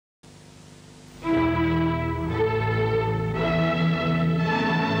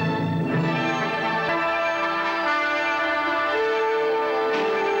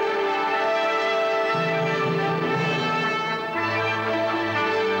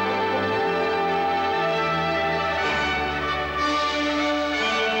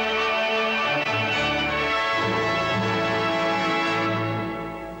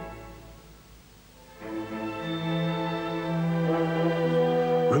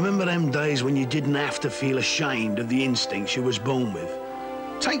Remember them days when you didn't have to feel ashamed of the instincts you was born with?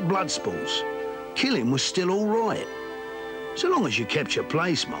 Take blood sports. Killing was still all right. So long as you kept your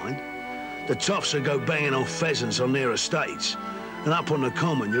place, mind. The toffs would go banging off pheasants on their estates, and up on the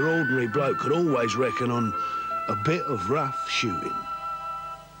common, your ordinary bloke could always reckon on a bit of rough shooting.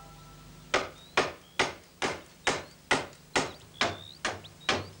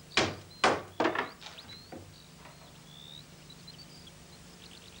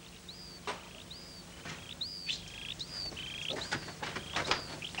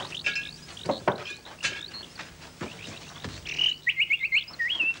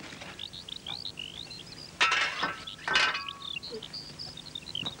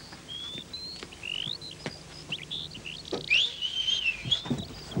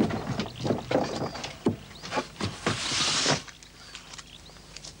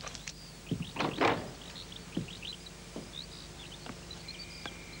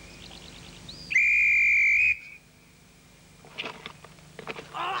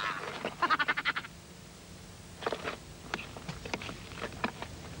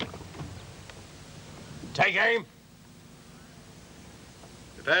 Take aim.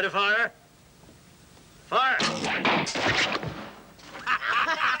 Prepare to fire. Fire!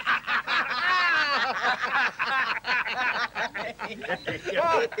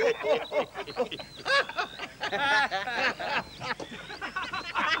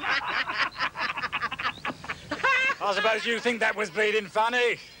 I suppose you think that was bleeding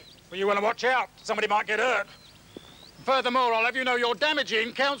funny. Well, you want to watch out. Somebody might get hurt. Furthermore, I'll have you know you're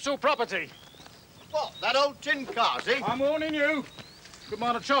damaging council property. What, that old tin cart, eh? I'm warning you. Good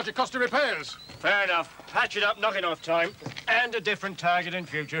mind to charge your cost of repairs. Fair enough. Patch it up, knocking off time. And a different target in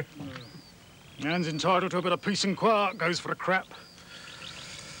future. Man's entitled to a bit of peace and quiet, goes for a crap.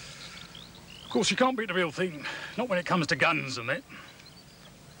 Of course, you can't beat the real thing. Not when it comes to guns and that.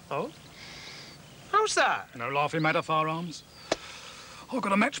 Oh? How's that? No laughing matter, firearms. I've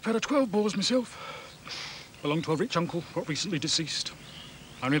got a match pair of 12 bores myself. Belonged to a rich uncle, got recently deceased.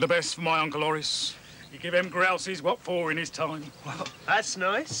 Only the best for my Uncle Horace. He give them grousies what for in his time. Well, that's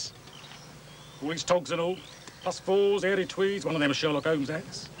nice. All his togs and all. Plus fours, airy tweeds, one of them Sherlock Holmes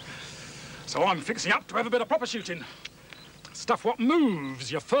hats. So I'm fixing up to have a bit of proper shooting. Stuff what moves,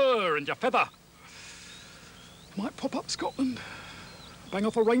 your fur and your feather. Might pop up Scotland. Bang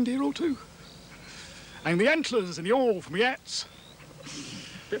off a reindeer or two. And the antlers and the awl from the hats.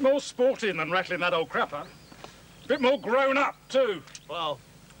 Bit more sporting than rattling that old crapper. Bit more grown up, too. Well,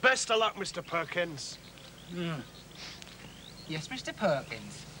 best of luck, Mr. Perkins. Yes, Mr.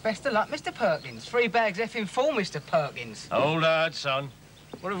 Perkins. Best of luck, Mr. Perkins. 3 bags effing full, Mr. Perkins. Hold hard, son.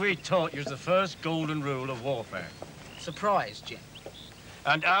 What have we taught you is the first golden rule of warfare? Surprise, Jim.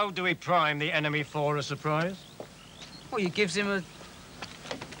 And how do we prime the enemy for a surprise? Well, you gives him a...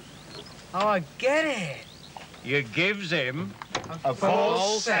 Oh, I get it. You gives him A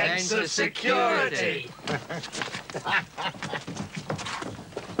false sense of security.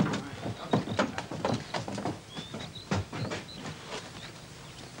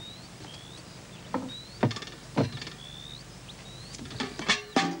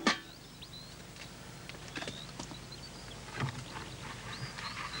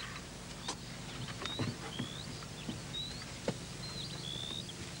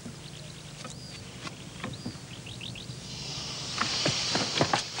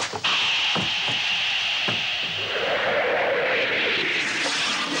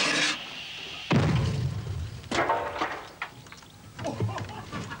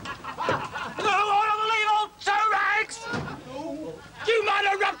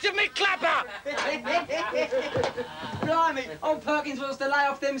 Blimey, old Perkins wants to lay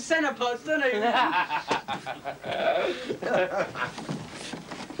off them cenopods, doesn't he?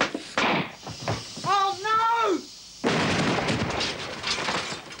 Oh, no!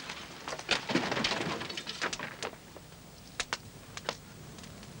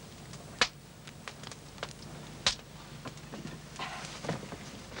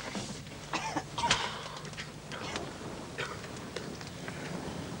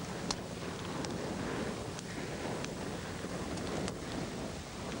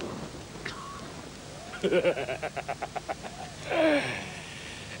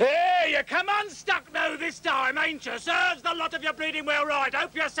 Hey, you come unstuck now this time, ain't you? Serves the lot of you bleeding well right.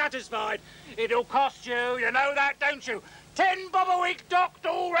 Hope you're satisfied. It'll cost you, you know that, don't you? 10 bob a week docked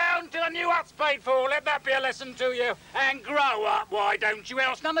all round till a new hut's paid for. Let that be a lesson to you. And grow up, why don't you?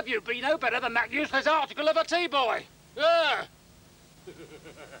 Else none of you be no better than that useless article of a tea boy. Yeah.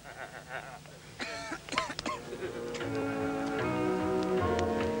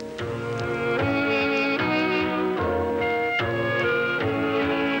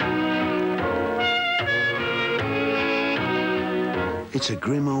 It's a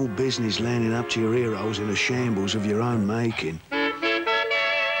grim old business landing up to your heroes in a shambles of your own making.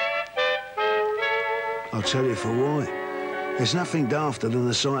 I'll tell you for why. There's nothing dafter than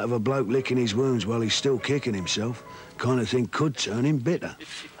the sight of a bloke licking his wounds while he's still kicking himself. Kind of thing could turn him bitter.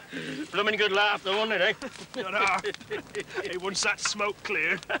 Blooming good laugh, though, wasn't it, Hey, once that smoke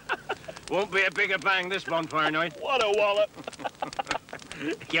cleared. Won't be a bigger bang this bonfire night. What a wallop.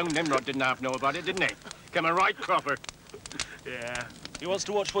 Young Nimrod didn't half know about it, didn't he? Come a right cropper. Yeah, he wants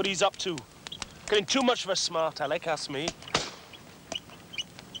to watch what he's up to. Getting too much of a smart aleck, ask me.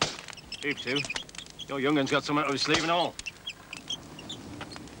 Heap to. Your young un's got something up his sleeve and all.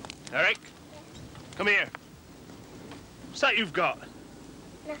 Eric, come here. What's that you've got?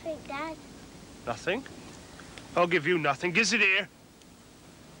 Nothing, Dad. Nothing? I'll give you nothing. Giz it here.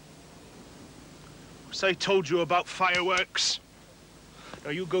 What's I told you about fireworks? Now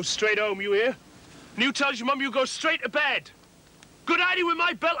you go straight home, you hear? And you tells your mum you go straight to bed. Good idea with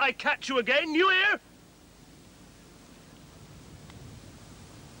my belt, I catch you again, you hear?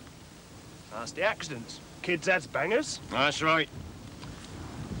 That's the accidents. Kids, that's bangers. That's right.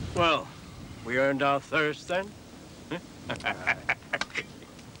 Well, we earned our thirst then.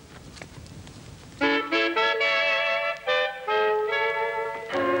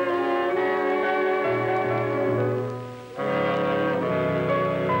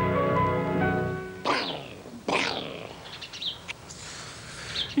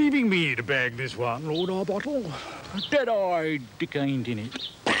 Leaving me to bag this one, Lord Arbottle. Dead-eyed Dick ain't in it.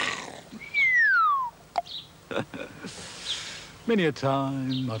 Many a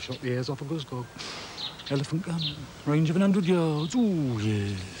time I've shot the ears off a goose-cock. Elephant gun, range of 100 yards. Ooh,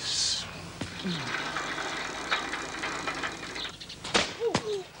 yes.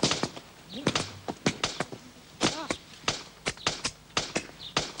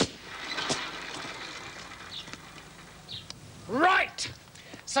 Right!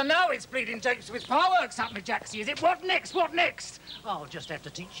 So now it's bleeding japes with fireworks up, me Jacksy, is it? What next? What next? I'll just have to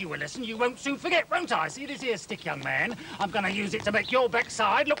teach you a lesson you won't soon forget, won't I? See this here stick, young man? I'm going to use it to make your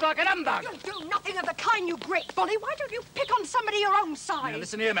backside look like an humbug. You'll do nothing of the kind, you great bully. Why don't you pick on somebody your own size? Now,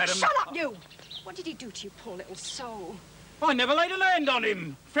 listen here, madam. Shut up, you! What did he do to you, poor little soul? I never laid a hand on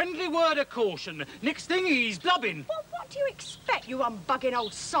him. Friendly word of caution. Next thing, he's blubbing. Well, what do you expect, you unbugging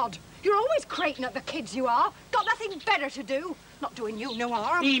old sod? You're always crating at the kids, you are. Got nothing better to do. Not doing you no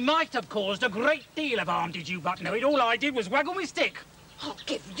harm. He might have caused a great deal of harm, did you but know it? All I did was waggle my stick. I'll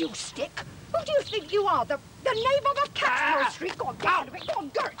give you stick. Who do you think you are? The nabob of Catskill Street? Go on, get out of it. Go on,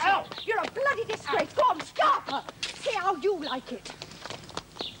 Gertrude. Ow. You're a bloody disgrace. Go on, stop. See how you like it.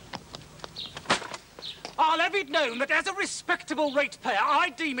 I'll have it known that as a respectable ratepayer,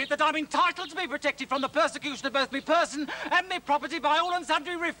 I deem it that I'm entitled to be protected from the persecution of both me person and me property by all and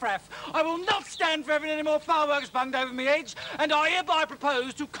sundry riffraff. I will not stand for having any more fireworks bunged over me heads, and I hereby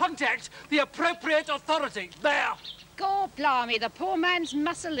propose to contact the appropriate authority. There. God blimey, the poor man's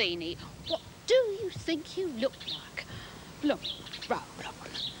Mussolini. What do you think you look like? Look,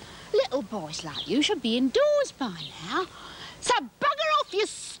 Roland. Little boys like you should be indoors by now. So bugger off, you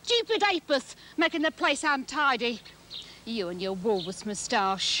stupid apeth, making the place untidy. You and your walrus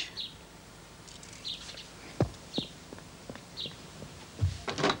moustache.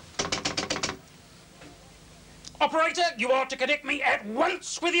 Operator, you are to connect me at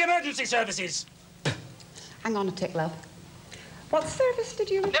once with the emergency services. Hang on a tick, love. What service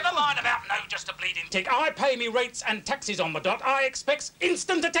did you... Never mind about no just a bleeding tick. I pay me rates and taxes on the dot. I expects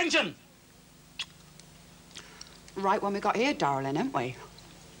instant attention. Right one we got here, darling, ain't we?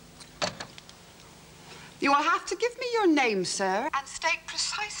 You will have to give me your name, sir, and state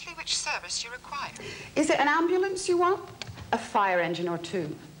precisely which service you require. Is it an ambulance you want? A fire engine or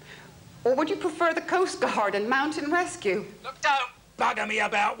two? Or would you prefer the Coast Guard and mountain rescue? Look, don't bugger me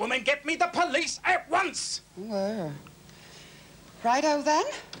about, woman. Get me the police at once. Well, righto then.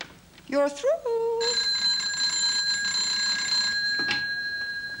 You're through.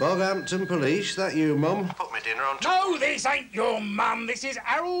 Boghampton Police, that you, Mum? Put me dinner on top. No, this ain't your mum. This is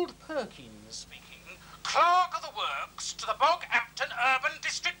Harold Perkins speaking, Clerk of the Works to the Boghampton Urban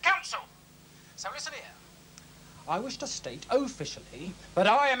District Council. So listen here. I wish to state officially that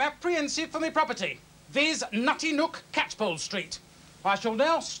I am apprehensive for my property, viz. Nutty Nook, Catchpole Street. I shall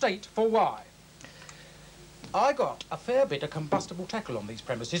now state for why. I got a fair bit of combustible tackle on these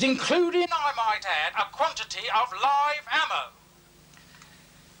premises, including, I might add, a quantity of live ammo.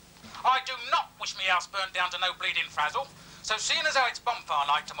 I do not wish me house burnt down to no bleeding frazzle, so seeing as how it's bonfire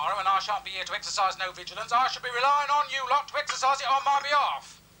night tomorrow and I shan't be here to exercise no vigilance, I shall be relying on you lot to exercise it on my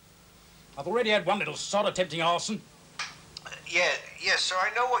behalf. I've already had one little sod attempting arson. Yes, sir,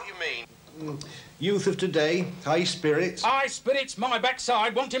 I know what you mean. Youth of today, high spirits. High spirits, my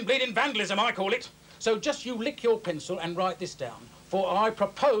backside, wanting bleeding vandalism, I call it. So just you lick your pencil and write this down, for I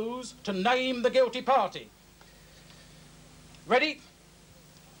propose to name the guilty party. Ready?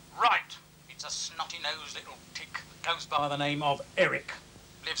 Right. It's a snotty-nosed little tick. Goes by the name of Eric.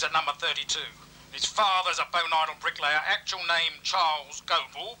 Lives at number 32. His father's a bone-idle bricklayer, actual name Charles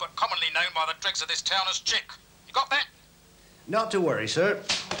Goble, but commonly known by the dregs of this town as Chick. You got that? Not to worry, sir.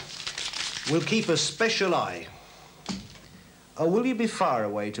 We'll keep a special eye. Oh, will you be far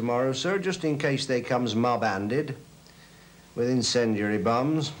away tomorrow, sir, just in case they comes mob-handed with incendiary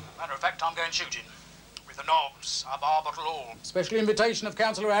bombs? Matter of fact, I'm going shooting with the knobs of Arbottle Hall. Special invitation of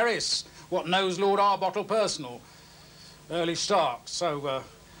Councillor Harris, what knows Lord Arbottle personal. Early start, so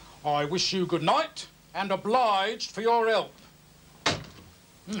I wish you good night and obliged for your help.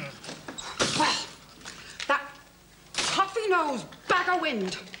 Well, that puffy-nosed bag of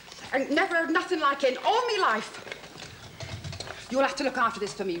wind. I never heard nothing like it in all me life. You'll have to look after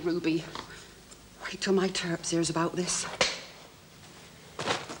this for me, Ruby. Wait till my terps hears about this.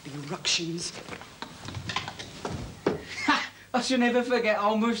 The eruptions. I shall never forget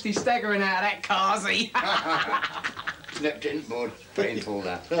old Musty staggering out of that carsey. Slipped in, bud. Painful,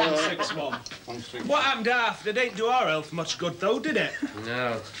 that. 161. What happened after? It didn't do our health much good, though, did it?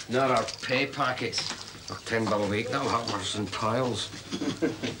 No, not our pay packets. Or £10 a week, that'll hurt worse than piles.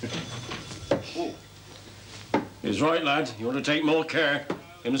 He's right, lad. You want to take more care.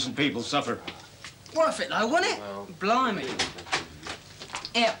 Innocent people suffer. Worth it, though, wasn't it? Well, blimey.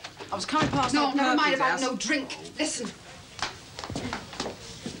 Here, I was coming past... No, old never mind Perkins' about house. no drink. Listen.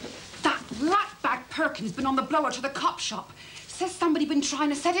 That black bag Perkins been on the blower to the cop shop. Says somebody been trying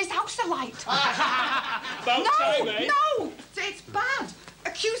to set his house alight. About time, eh? No! It's bad.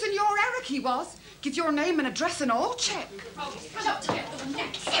 Accusing your Eric, he was. Give your name and address and all check. I'll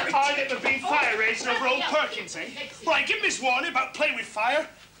never be fire raising over old Perkins, eh? Right, give him this warning about playing with fire.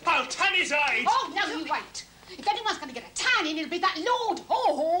 I'll tan his eyes. Oh, no, you won't. If anyone's going to get a tanning, it'll be that Lord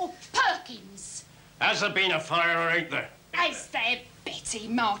Haw-Haw Perkins. Has there been a fire or ain't there? Has there, Betty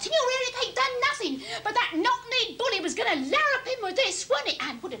Martin? Your Eric ain't done nothing, but that knock-kneed bully was going to larrup him with this, wasn't it?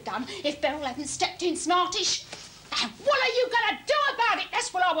 And would have done if Beryl hadn't stepped in smartish. And what are you going to do about it?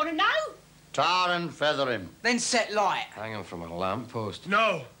 That's what I want to know. Tar and feather him. Then set light. Hang him from a lamppost.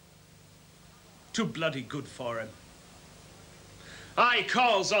 No. Too bloody good for him. I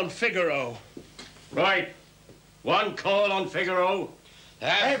calls on Figaro. Right. One call on Figaro.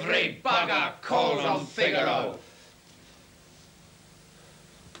 Every bugger calls on Figaro.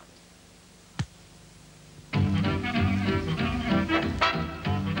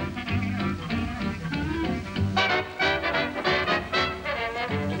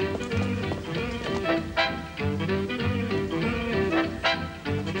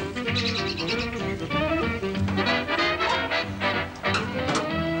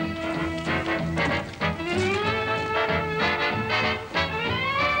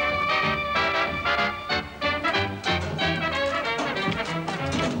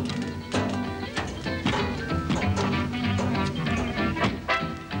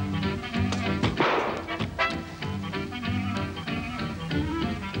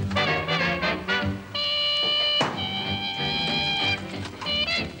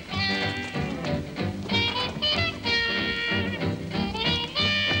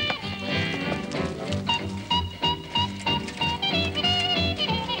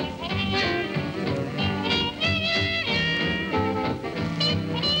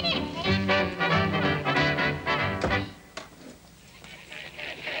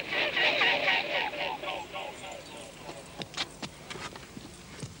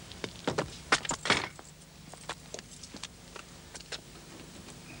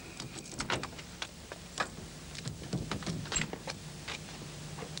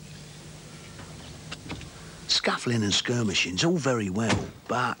 Scuffling and skirmishing's all very well,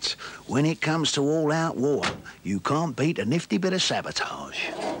 but when it comes to all-out war, you can't beat a nifty bit of sabotage.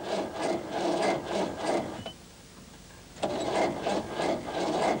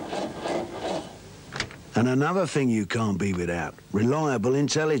 And another thing you can't be without, reliable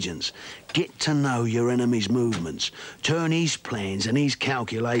intelligence. Get to know your enemy's movements. Turn his plans and his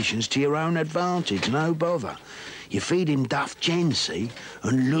calculations to your own advantage, no bother. You feed him duff gen, see,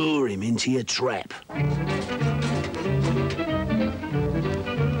 and lure him into your trap.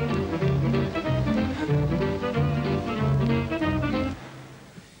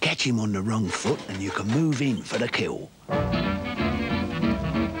 Catch him on the wrong foot and you can move in for the kill.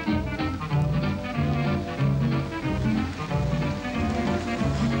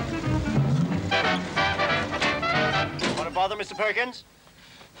 Want to bother, Mr. Perkins?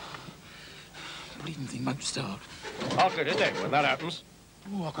 bleeding thing won't start. Awkward, isn't it, when that happens?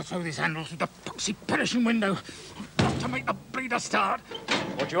 Oh, I could throw this handle through the foxy perishing window. Got to make the bleeder start.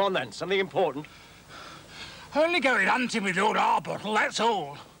 What you on, then? Something important? Only going hunting with the old Arbottle, that's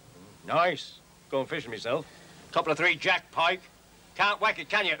all. Nice. Going fishing myself. Couple of 3 jack pike. Can't whack it,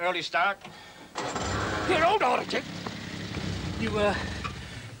 can you? Early start. Here, hold on a tick. You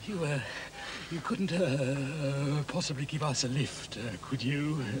couldn't, possibly give us a lift, could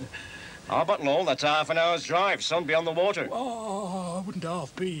you? Arbottle, that's half an hour's drive. Sun beyond the water. Oh, I wouldn't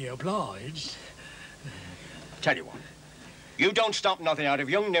half be obliged. Tell you what. You don't stop nothing out of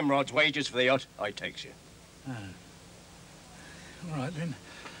young Nimrod's wages for the hut, I takes you. Oh. All right, then.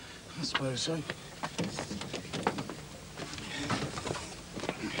 I suppose so.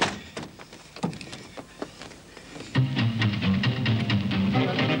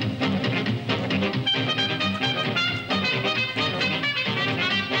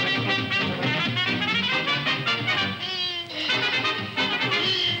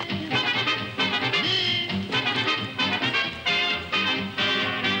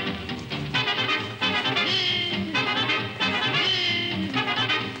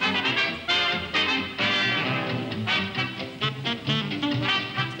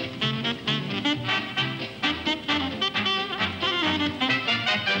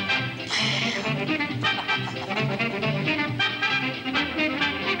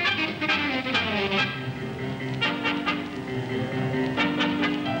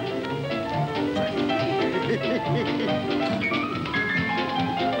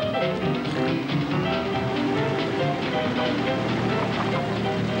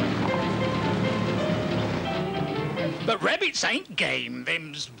 But rabbits ain't game,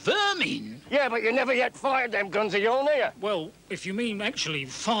 them's vermin. Yeah, but you never yet fired them guns of yourn, here. Well, if you mean actually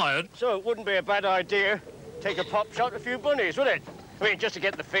fired... So it wouldn't be a bad idea. Take a pop shot at a few bunnies, would it? I mean, just to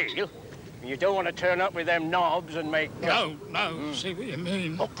get the feel. You don't want to turn up with them knobs and make... No, see what you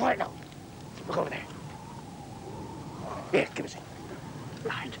mean. Oh, quiet now. Look over there. Here, give us it.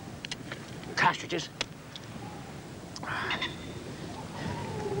 Right. Cartridges.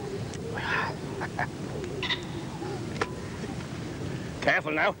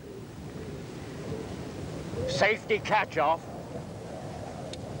 Careful now. Safety catch-off.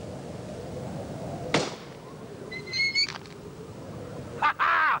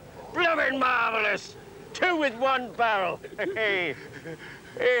 Ha-ha! Blooming marvellous! 2 with 1 barrel. Hey,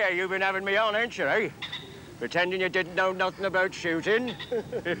 here, you've been having me on, ain't you, eh? Pretending you didn't know nothing about shooting.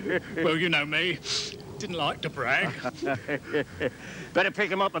 Well, you know me. Didn't like to brag. Better pick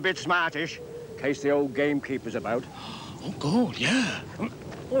him up a bit smartish, in case the old gamekeeper's about. Oh, God, yeah.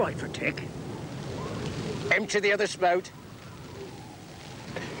 All right for a tick. Empty the other spout.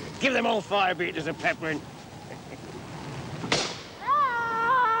 Give them all fire beaters a peppering.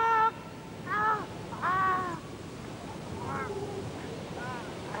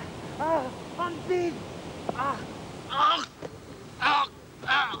 I'm big.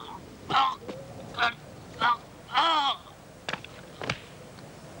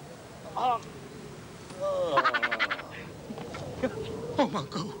 Oh, my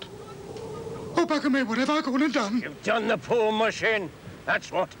God. Oh, bugger me, what have I gone and done? You've done the poor mush in.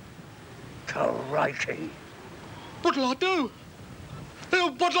 That's what. Crikey. What'll I do?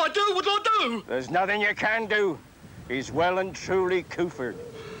 What'll I do? What'll I do? There's nothing you can do. He's well and truly coofered.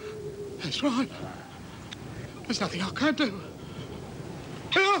 That's right. There's nothing I can do.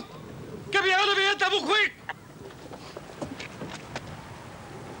 Here! Get me out of here, double quick!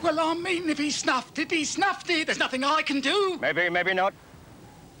 Well, I mean, if he snuffed it, he snuffed it. There's nothing I can do. Maybe, maybe not.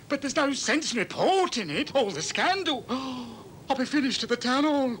 But there's no sense in reporting it. All the scandal. I'll be finished at the town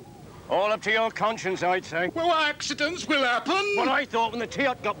hall. All up to your conscience, I'd say. Well, accidents will happen. What I thought when the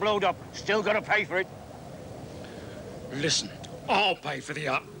tea-hut got blowed up. Still got to pay for it. Listen, I'll pay for the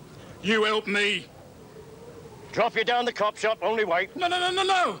hut. You help me. Drop you down the cop shop, only wait. No.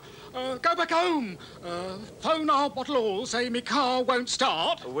 Go back home. Phone our bottle hall, say me car won't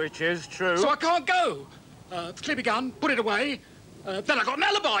start. Which is true. So I can't go. Clip a gun, put it away. Then I got an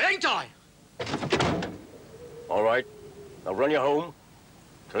alibi, ain't I? All right. I'll run you home.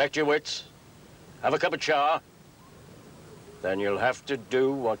 Collect your wits. Have a cup of cha. Then you'll have to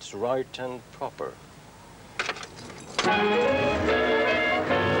do what's right and proper.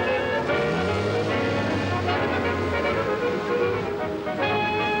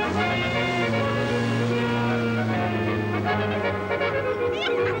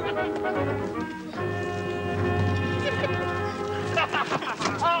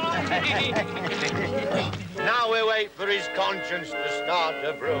 Now we wait for his conscience to start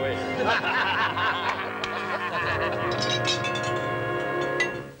to brewing.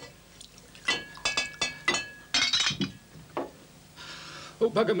 Oh,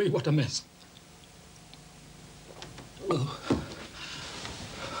 bugger me, what a mess. Oh.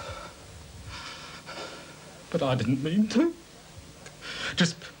 But I didn't mean to.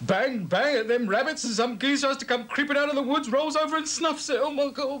 Just bang, bang at them rabbits and some geese has to come creeping out of the woods, rolls over and snuffs it. Oh, my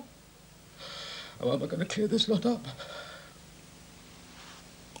God. How am I going to clear this lot up?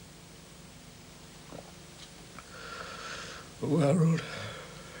 Oh, Harold,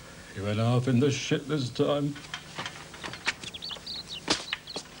 you went half in the shit this time.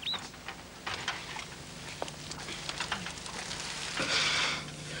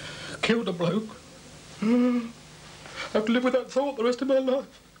 Killed a bloke. I have to live with that thought the rest of my life.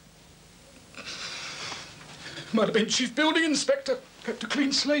 Might have been chief building inspector, kept a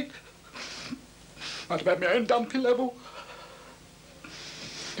clean slate. Might have had my own dumpy level.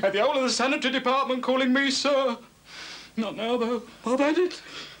 Had the whole of the sanitary department calling me sir. Not now, though. I've had it.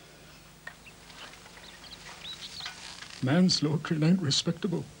 Manslaughtering ain't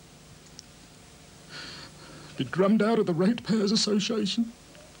respectable. Be drummed out of the Ratepayers Association.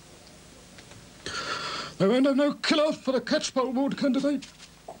 They won't have no killer for the Catchpole Ward candidate.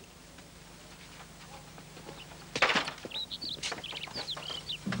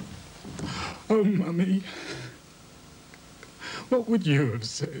 Oh, Mummy. What would you have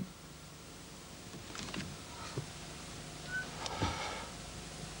said?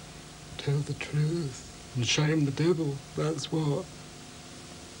 Tell the truth and shame the devil, that's what.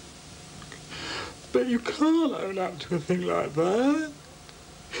 But you can't own up to a thing like that.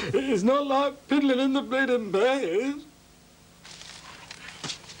 It's not like piddling in the bleeding bed.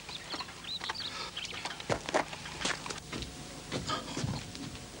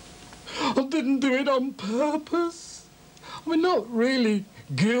 I didn't do it on purpose. I mean, not really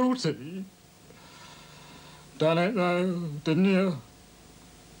guilty. Done it, though, didn't you?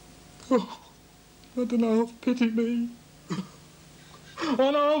 Oh, I don't know, half pity me.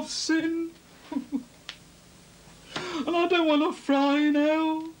 And half sin. And I don't want to fry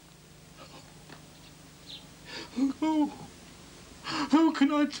now. Who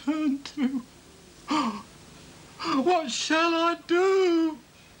can I turn to? What shall I do?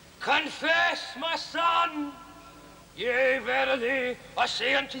 Confess, my son. Yea, verily, I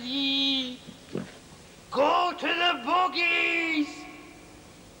say unto thee, go to the bogies.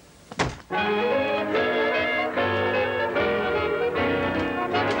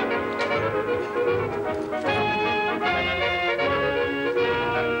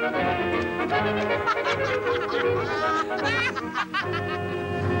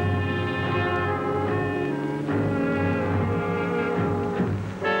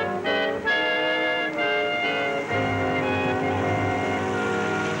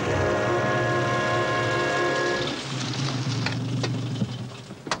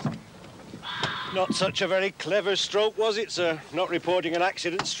 Not such a very clever stroke, was it, sir? Not reporting an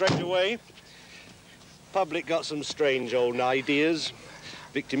accident straight away. Public got some strange old ideas.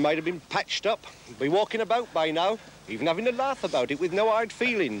 Victim might have been patched up, be walking about by now, even having a laugh about it with no hard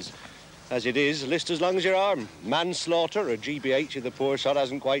feelings. As it is, list as long as your arm. Manslaughter, or GBH if the poor sod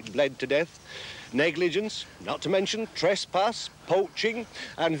hasn't quite bled to death. Negligence, not to mention trespass, poaching,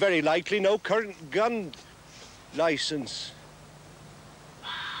 and very likely no current gun licence.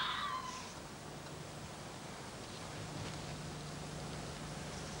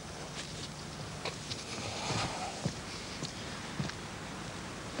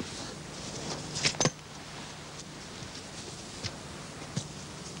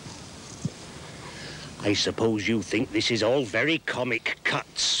 I suppose you think this is all very comic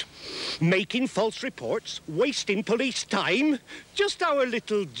cuts. Making false reports, wasting police time. Just our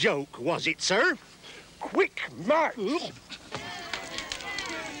little joke, was it, sir? Quick march!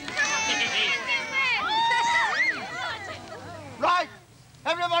 Right,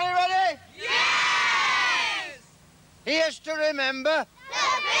 everybody ready? Yes! Here's to remember the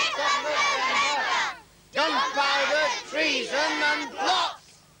 5th of November, gunpowder, treason and plots.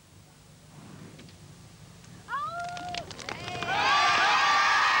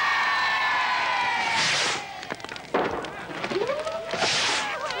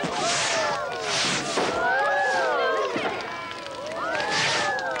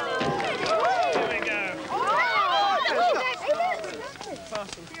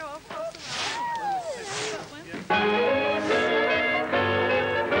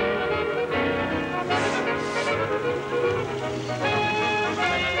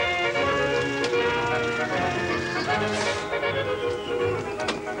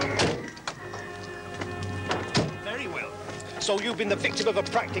 So you've been the victim of a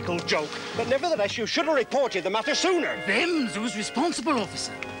practical joke, but nevertheless you should have reported the matter sooner. Them's who's responsible,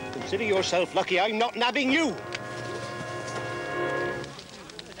 officer. Consider yourself lucky I'm not nabbing you.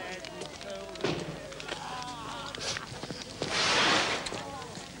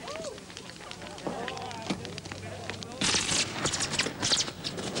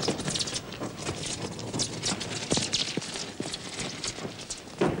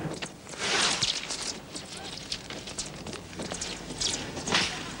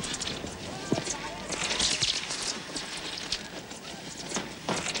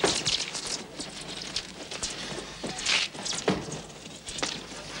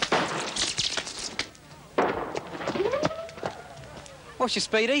 What's your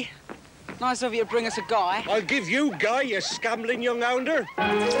speedy? Nice of you to bring us a guy. I'll give you Guy, you scambling young hounder.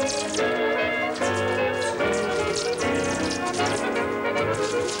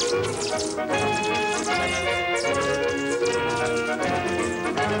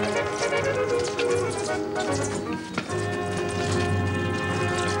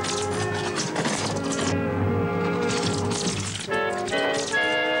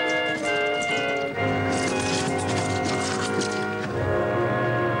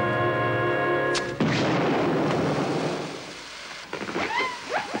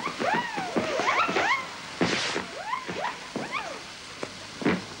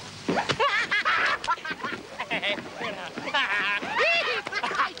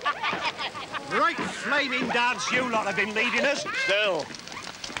 Right flaming dance you lot have been leading us. Still.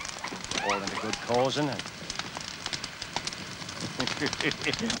 All in a good cause, isn't it?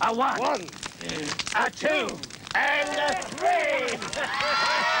 A one, a two, and a three.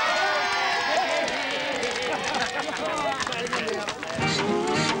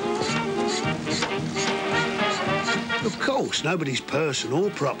 Of course, nobody's person or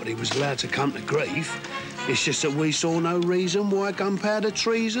property was allowed to come to grief. It's just that we saw no reason why gunpowder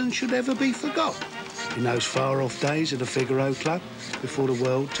treason should ever be forgot. In those far-off days of the Figaro Club, before the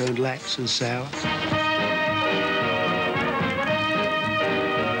world turned lax and sour.